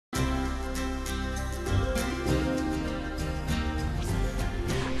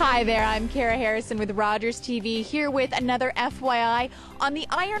Hi there, I'm Kara Harrison with Rogers TV, here with another FYI on the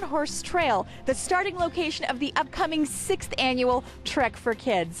Iron Horse Trail, the starting location of the upcoming 6th annual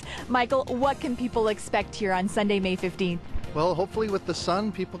Trek4Kids. Michael, what can people expect here on Sunday, May 15th? Well, hopefully with the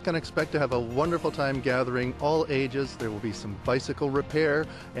sun, people can expect to have a wonderful time gathering, all ages. There will be some bicycle repair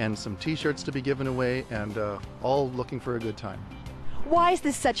and some t-shirts to be given away, and all looking for a good time. Why is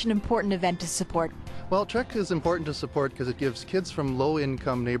this such an important event to support? Well, Trek is important to support because it gives kids from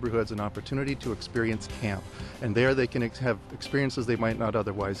low-income neighborhoods an opportunity to experience camp. And there they can have experiences they might not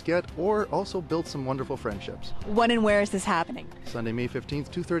otherwise get, or also build some wonderful friendships. When and where is this happening? Sunday, May 15th,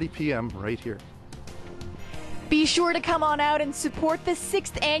 2:30 p.m. right here. Be sure to come on out and support the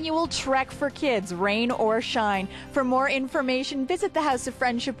 6th annual Trek4Kids, rain or shine. For more information, visit the House of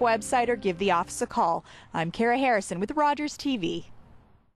Friendship website or give the office a call. I'm Kara Harrison with Rogers TV.